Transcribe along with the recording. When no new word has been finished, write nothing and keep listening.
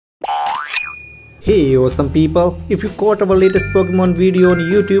Hey awesome people, if you caught our latest Pokemon video on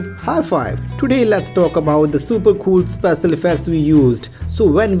YouTube, high five! Today let's talk about the super cool special effects we used. So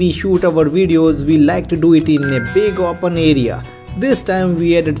when we shoot our videos, we like to do it in a big open area. This time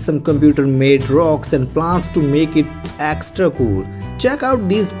we added some computer made rocks and plants to make it extra cool. Check out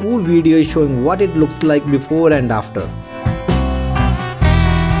these cool videos showing what it looks like before and after.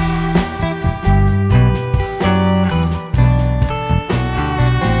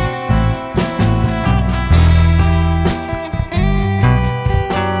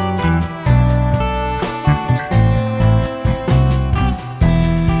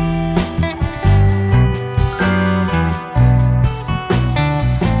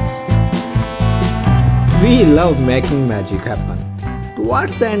 We love making magic happen.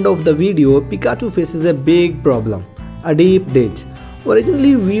 Towards the end of the video, Pikachu faces a big problem, a deep ditch.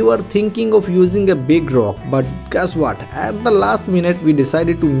 Originally we were thinking of using a big rock, but guess what? At the last minute we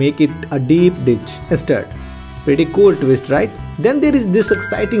decided to make it a deep ditch instead. Pretty cool twist, right? Then there is this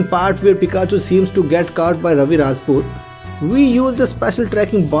exciting part where Pikachu seems to get caught by Ravi Rajput. We used a special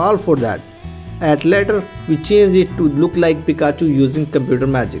tracking ball for that. At later, we changed it to look like Pikachu using computer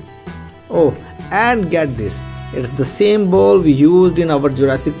magic. Oh, and get this, it's the same ball we used in our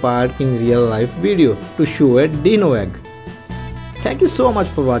Jurassic Park in real life video to show a dino egg. Thank you so much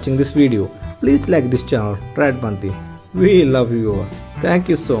for watching this video. Please like this channel, Panti. We love you all. Thank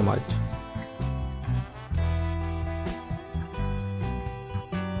you so much.